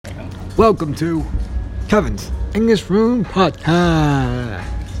Welcome to Kevin's English Room Podcast.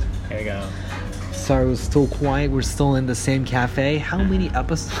 There you go. Sorry, it was still quiet. We're still in the same cafe. How many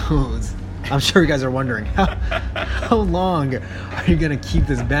episodes? I'm sure you guys are wondering how long are you gonna keep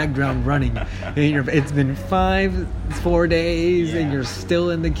this background running? It's been 4 days, and you're still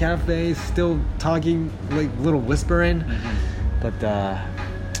in the cafe, still talking like little whispering. Mm-hmm. But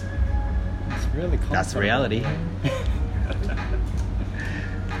It's really that's reality.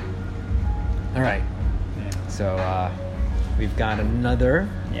 All right. Yeah. So we've got another.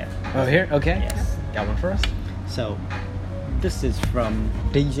 Yeah. Oh, here. Okay. Yes. Got one for us. So this is from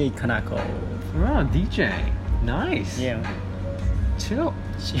DJ Kanako. Oh, DJ. Nice. Yeah. Chill.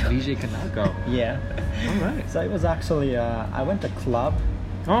 DJ Kanako. Yeah. All right. So it was actually I went to club.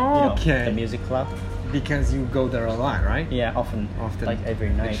 Oh, okay. You know, the music club. Because you go there a lot, right? Yeah, often. Like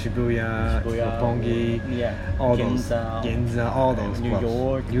every night. Like Shibuya, Roppongi, yeah, all Ginza, those. Ginza, all those. New clubs.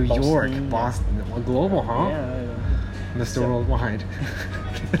 York, New Boston. York, Boston. Well, global, huh? Yeah. Mr. So- Worldwide.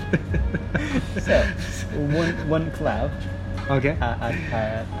 So one club Okay.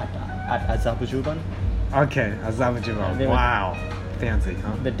 at Azabujuban. Okay. Azabujuban. They were- Wow. Fancy,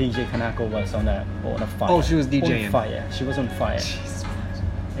 huh? The DJ Kanako was on a fire. Oh, she was DJing. On fire. She was on fire, Jeez.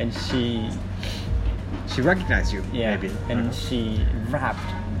 and She recognized you, maybe. and she rapped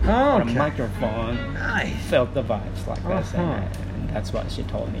Oh, on okay. a microphone. Nice. Felt the vibes like this, Uh-huh. and that's what she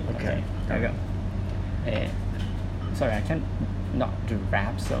told me. Okay. There you go. Sorry, I can't not do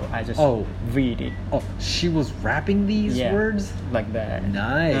rap, so I just read it. Oh, she was rapping these Yeah. words? Like that.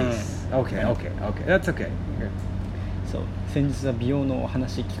 Nice. Okay. That's okay. So 先日は美容のお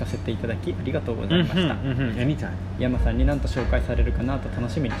話聞かせていただきありがとうございました。 Anytime. 山さんに何と紹介されるかなと楽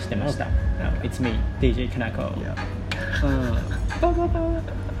しみにしてました。It's me, DJ Kanako. Yeah.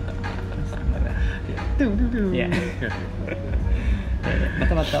 Yeah.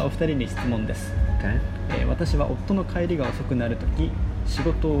 またお二人に質問です。 Okay. 私は夫の帰りが遅くなるとき、仕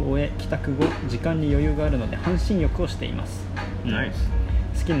事を終え帰宅後、時間に余裕があるので半身浴をしています。Nice.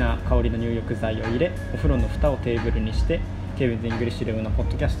 好きな香りの入浴剤を入れ、お風呂の蓋をテーブルにして、ケビンズ・イングリッシュルームのポ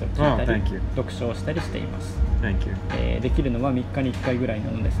ッドキャストを聞いたり、読書をしたりしています。Thank you. できるのは3日に1回ぐらい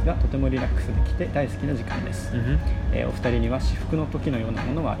なのですが、とてもリラックスできて大好きな時間です。お二人には至福の時のような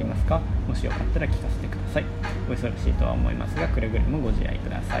ものはありますか？もしよかったら聞かせてください。お忙しいとは思いますが、くれぐれもご自愛く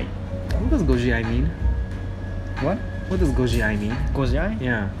ださい。What does gojiai mean? What? What does gojiai mean? ご自愛？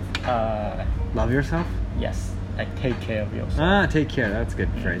 Yeah. Love yourself? Yes. Like take care of yourself. Take care. That's a good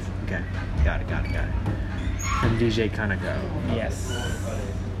phrase. Okay. Got it. From DJ Kanako. Yes.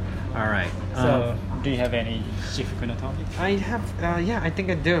 All right. So, do you have any 至福の topic? I have. Yeah, I think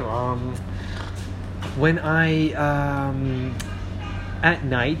I do. When I at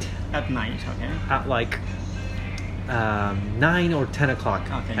night. At night, okay. At like 9 or 10 o'clock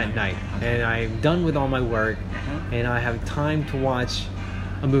at night, and I'm done with all my work, and I have time to watch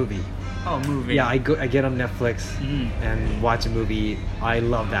a movie. Oh, movie. Yeah, I get on Netflix and watch a movie. I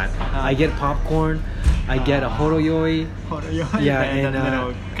love that. I get popcorn. I get a horoyoi. Yeah, and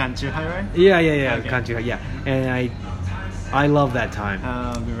Kanchu highway. Yeah. Okay. Kanju, yeah, and I love that time.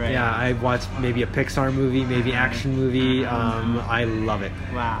 Right. Yeah, I watch maybe a Pixar movie, maybe action movie. I love it.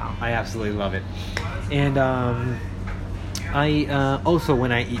 Wow. I absolutely love it. And I also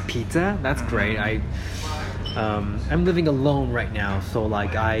when I eat pizza, that's great. I'm living alone right now, so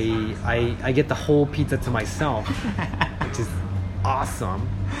like I get the whole pizza to myself, which is awesome,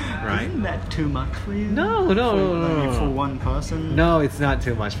 right? Isn't that too much for you? No. For one person? No, it's not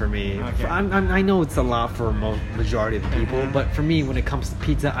too much for me. Okay. I know it's a lot for majority of the people, but for me, when it comes to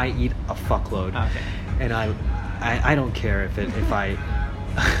pizza, I eat a fuckload, Okay. and I don't care if I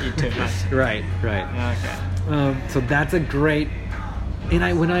Eat too much. right. Okay. So that's a great. And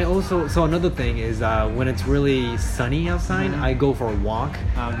so another thing is when it's really sunny outside, I go for a walk.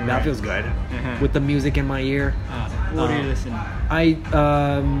 Okay, That right. feels good with the music in my ear. What do you listen? I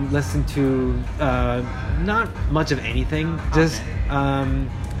listen to not much of anything. Just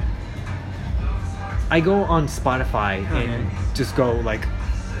I go on Spotify and just go like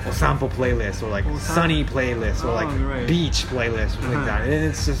sample playlist or like sunny playlist or like beach playlist or like that. And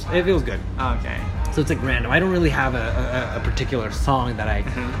it's just it feels good. Okay. So it's like random. I don't really have a particular song that I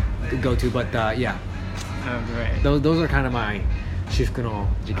go to, but yeah. Oh, great. Those are kind of my 至福の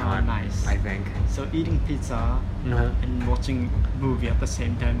時間, nice. I think. So eating pizza and watching movie at the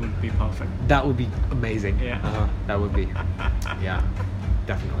same time would be perfect. That would be amazing. Yeah. That would be. Yeah,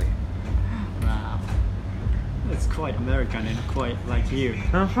 definitely. Wow. It's quite American and quite like you.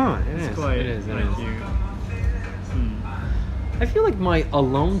 It is. You. I feel like my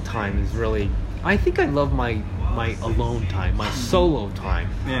alone time is really. I think I love my my alone time, my solo time.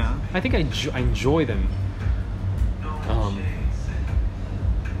 Yeah. I think I enjoy them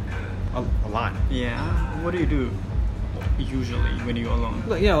a lot. Yeah. What do you do usually when you're alone?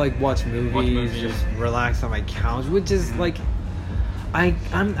 Like watch movies, just relax on my couch, which is like I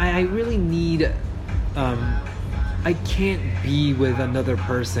really need I can't be with another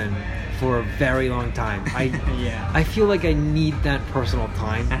person for a very long time. I feel like I need that personal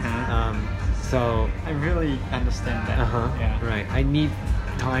time. So I really understand that. Yeah. Right. I need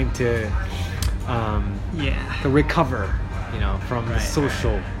time to recover, from the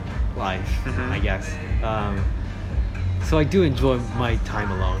social life, I guess. So I do enjoy my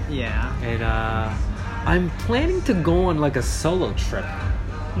time alone. Yeah. And I'm planning to go on like a solo trip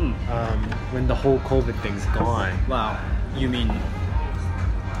when the whole COVID thing's gone. Wow. You mean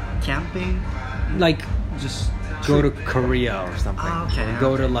camping? Like Just go to Korea or something. Okay. Or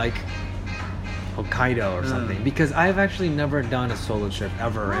go to like Hokkaido or something. Because I've actually never done a solo trip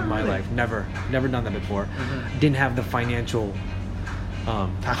ever in my life. Never done that before. Didn't have the financial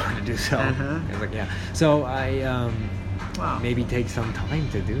power to do so. I was like, so I maybe take some time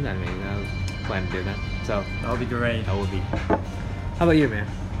to do that. Maybe I plan to do that. So that'll be great. that would be. How about you, man?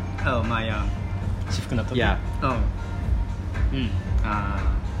 Oh, my 至福の時. Yeah. Oh.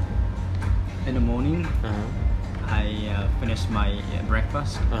 In the morning, I finished my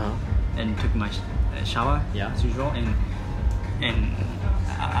breakfast and took my shower as usual, and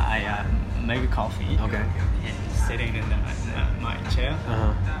I make a coffee. Okay. And sitting in my chair,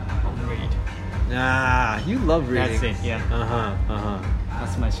 I'll read. You love reading. That's it. Yeah.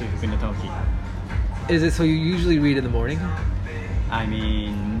 That's my 至福の時. Is it so you usually read in the morning? I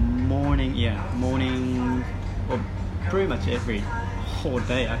mean, morning. Well, pretty much every whole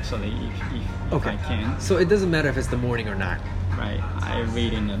day actually, if I can. So it doesn't matter if it's the morning or not. Right. I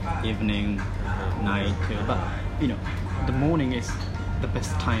read in the evening, night too. But the morning is the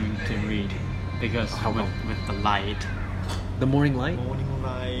best time to read because with the light. The morning light? Morning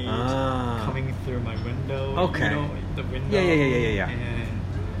light coming through my window. Okay. The window. Yeah.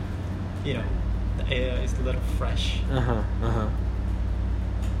 And the air is a little fresh.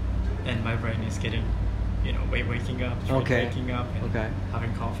 And my brain is getting, waking up, waking up, and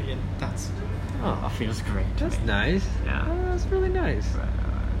having coffee, and that feels great. That's nice. Yeah. That's really nice.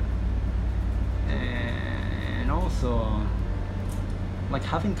 And also, like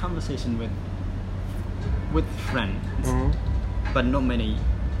having conversation with friends, but not many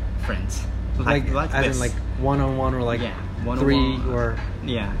friends. Like as this. in like one-on-one or like one-on-one, three or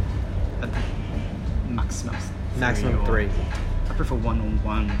maximum three. I prefer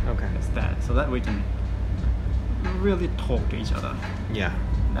one-on-one. Okay. As that, so that we can really talk to each other. Yeah.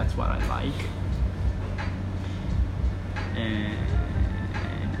 That's what I like. And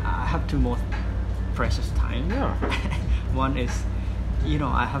I have two more precious time. Yeah. One is,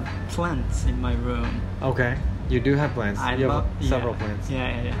 I have plants in my room. Okay. You do have plants. You have several plants.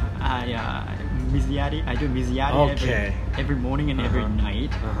 Mizziari. I do mizziari every morning and every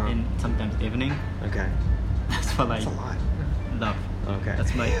night, and sometimes evening. Okay. That's what That's a lot. love. Okay.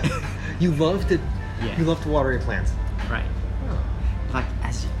 That's my. You love to. Yeah. You love to water your plants. Right. Like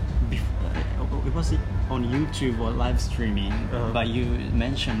as before, it was on YouTube or live streaming, but you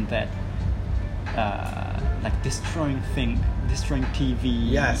mentioned that like destroying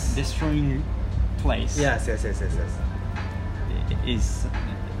TV, destroying place. Yes. Is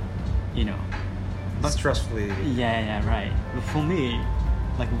stressfully. Yeah, right. But for me,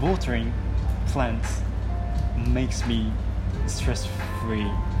 like watering plants makes me stress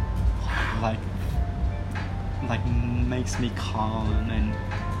free. Like makes me calm and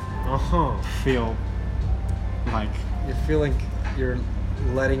feel like You're feeling you're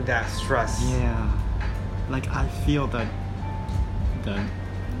letting that stress. Yeah, like I feel that the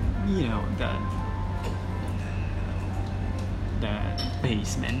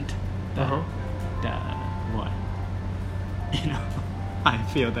basement, the what, I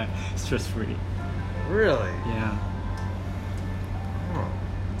feel that stress free. Really? Yeah. Oh,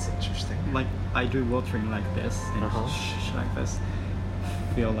 that's interesting. Like I do watering like this and like this.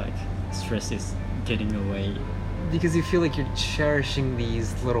 Feel like stress is getting away. Because you feel like you're cherishing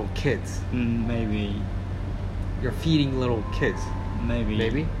these little kids. Maybe. You're feeding little kids.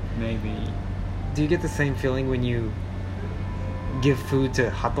 Maybe. Do you get the same feeling when you give food to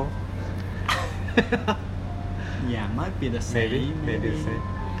hato? Yeah, might be the same. Maybe the same.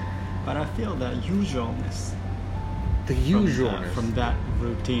 But I feel the usualness. The usualness from that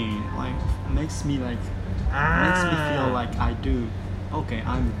routine, like makes me feel like I do. Okay,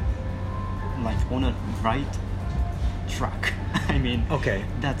 I'm like on a right track. I mean, okay,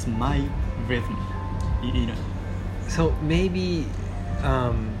 that's my rhythm. So maybe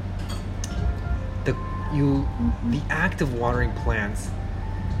the act of watering plants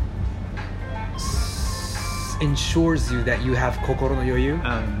ensures you that you have kokoro no yoyu.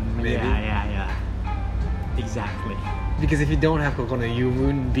 Maybe. Yeah. Exactly. Because if you don't have kokoro, you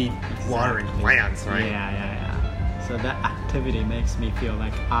wouldn't be watering plants, right? Yeah. So that activity makes me feel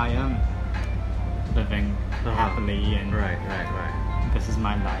like I am living happily and right. this is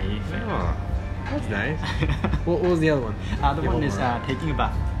my life. Oh, that's nice. What was the other one? The other one is taking a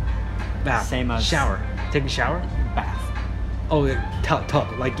bath. Bath. Same as shower. Taking a shower? Bath. Oh,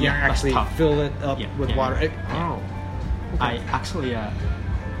 tub. Like you actually fill it up with water. Yeah. Oh. Okay. I actually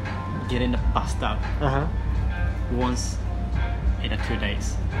get in the bathtub once in 2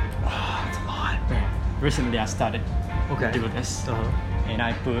 days. Oh, that's a lot. Recently I started to do this. And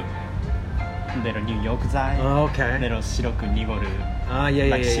I put little 入浴剤 little 白く濁る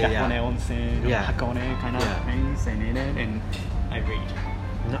like 白骨温泉 箱根 kind of things and in it and I read.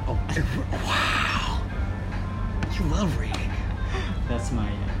 Wow. You love reading. That's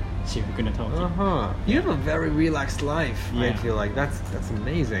my 至福の時. You have a very relaxed life. I feel like that's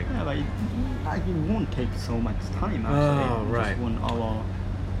amazing. Yeah, but it won't take so much time actually. Oh, right. Just 1 hour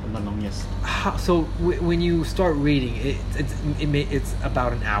the longest. So when you start reading, it's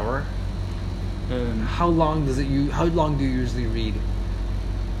about an hour. How long do you usually read?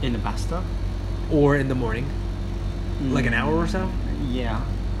 In the bathtub? Or in the morning? Like an hour or so? Yeah,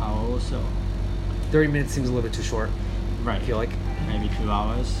 hour or so. 30 minutes seems a little bit too short. Right. I feel like. Maybe 2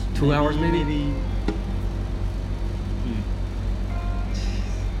 hours. 2 hours maybe?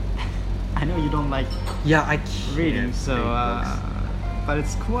 I know you don't like I can't reading, so read but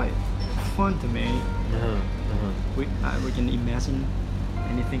it's quite fun to me. We can imagine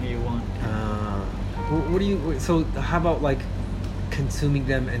anything you want. What do you? So how about like consuming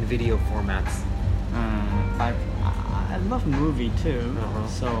them in video formats? I love movie too,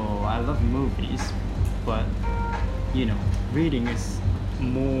 so I love movies, but reading is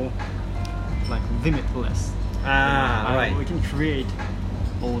more like limitless. Right. We can create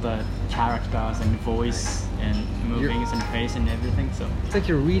all the characters and voice and movings and face and everything. So it's like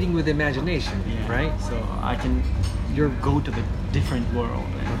you're reading with imagination, right? So I can go to the different world.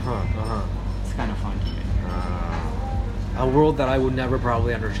 And it's kind of fun to me. A world that I would never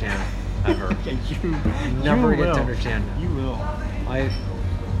probably understand ever. You never get will. to understand. You will.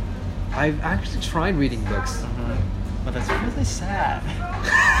 I've actually tried reading books. But that's really sad.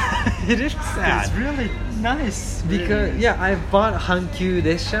 It is sad. It's really nice. Because I've bought Hankyu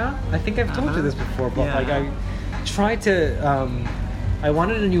Desha. I think I've told you this before, but like I tried to. I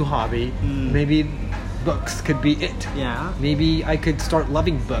wanted a new hobby. Maybe books could be it. Yeah. Maybe I could start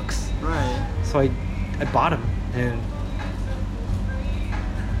loving books. Right. So I bought them, and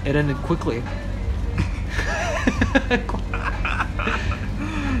it ended quickly.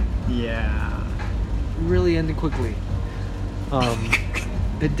 Yeah. Really ended quickly.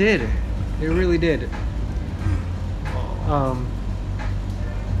 It did. It really did.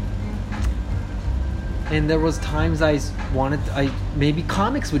 And there was times maybe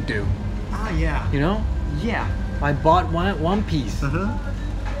comics would do. Yeah. Yeah. I bought One Piece.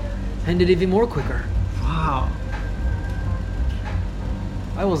 Ended even more quicker. Wow.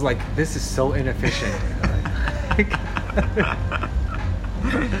 I was like, this is so inefficient.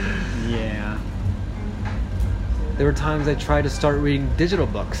 Yeah. There were times I tried to start reading digital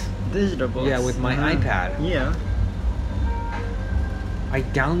books. Yeah, with my iPad. Yeah. I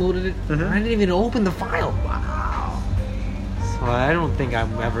downloaded it. And I didn't even open the file. Wow. So I don't think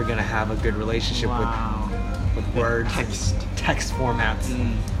I'm ever gonna have a good relationship with words, text formats.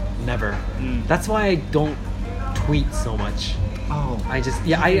 Never. That's why I don't tweet so much. Oh. I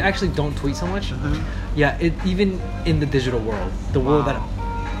actually don't tweet so much. Yeah, even in the digital world, the world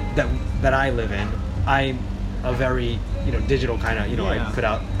that I live in, I'm a very digital kind of I put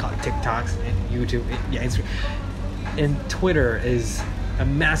out TikToks and YouTube, Instagram, and Twitter is a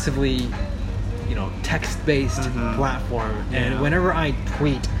massively text-based platform, and whenever I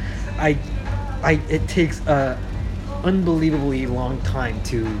tweet, it takes a unbelievably long time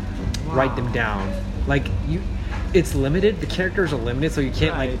to write them down. Like it's limited. The characters are limited, so you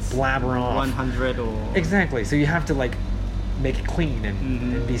can't blabber off 100 or exactly. So you have to make it clean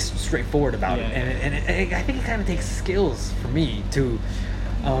and be straightforward about it. And I think it kind of takes skills for me to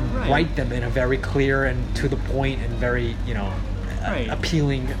write them in a very clear and to the point and very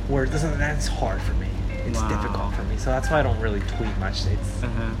appealing words. That's hard for me. It's difficult for me, so that's why I don't really tweet much.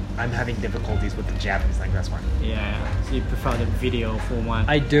 I'm having difficulties with the Japanese language. That's why. Yeah, so you prefer the video format?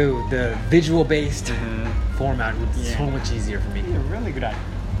 I do. The visual-based format would be so much easier for me. You're really good at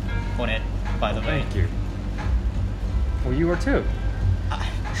on it, by the way. Thank you. Well, you are too.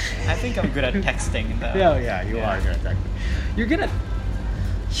 I think I'm good at texting. Though. Yeah, you are good at texting. You're good at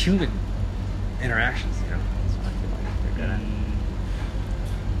human interactions, you know. That's what I feel like you're good at.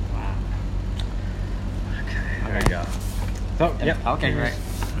 Wow. Okay, there you go. So, yep. Okay, great.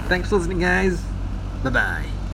 Thanks for listening, guys. Bye-bye.